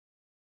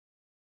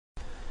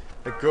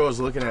That girl's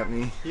looking at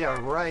me. Yeah,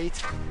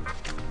 right.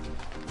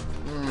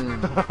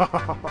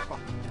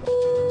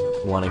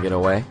 Want to get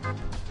away?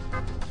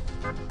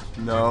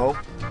 No.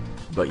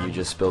 But you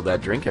just spilled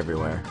that drink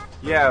everywhere.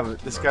 Yeah, but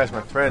this guy's my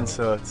friend,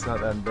 so it's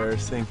not that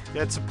embarrassing.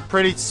 Yeah, it's a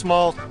pretty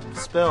small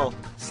spill.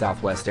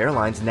 Southwest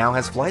Airlines now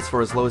has flights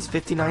for as low as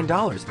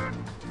 $59.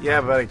 Yeah,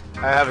 but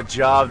I have a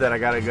job that I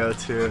gotta go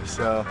to,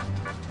 so...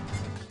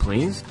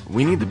 Please?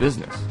 We need the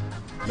business.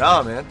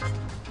 No, man.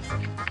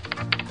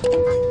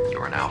 You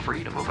are now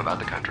free to move about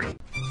the country.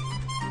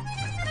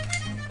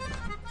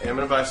 Hey, I'm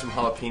gonna buy some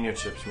jalapeno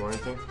chips. You want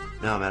anything?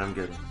 No, man, I'm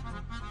good.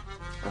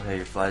 Okay,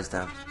 your fly's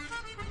down.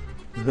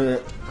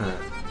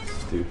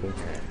 Stupid.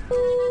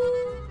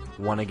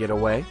 Want to get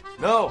away?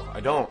 No, I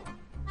don't.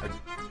 I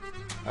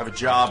have a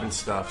job and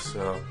stuff,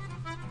 so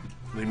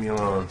leave me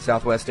alone.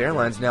 Southwest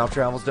Airlines now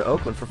travels to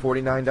Oakland for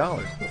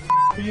 $49.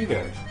 Who are you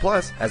guys?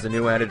 Plus, as a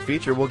new added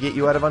feature, we'll get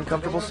you out of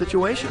uncomfortable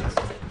situations.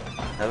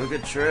 Have a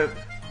good trip.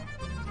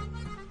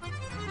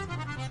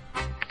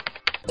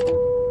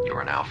 You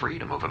are now free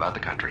to move about the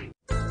country.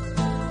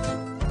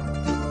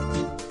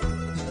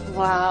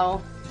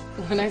 Wow.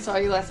 When I saw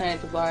you last night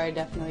at the bar, I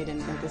definitely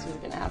didn't think this was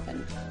going to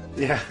happen.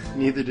 Yeah,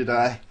 neither did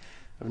I.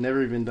 I've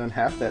never even done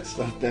half that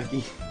stuff,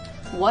 Becky.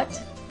 What?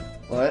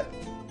 What?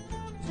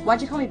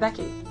 Why'd you call me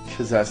Becky?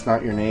 Because that's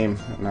not your name,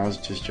 and I was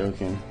just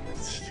joking.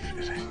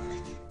 Stupid.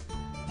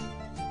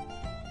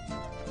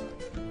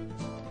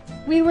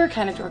 We were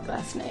kind of drunk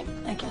last night.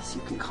 I guess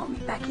you can call me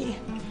Becky.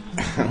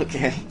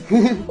 Okay.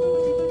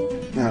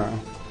 No.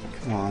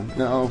 Come on.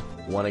 No.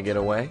 Want to get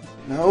away?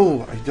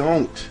 No, I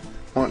don't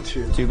want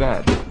to. Too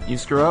bad. You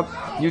screw up,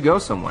 you go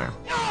somewhere.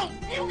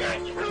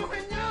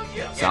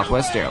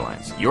 Southwest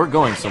Airlines. You're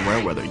going somewhere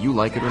whether you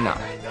like it or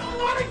not.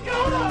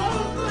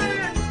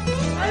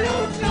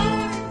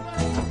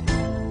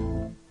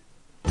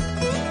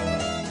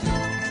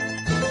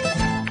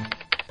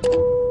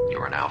 You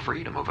are now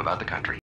free to move about the country.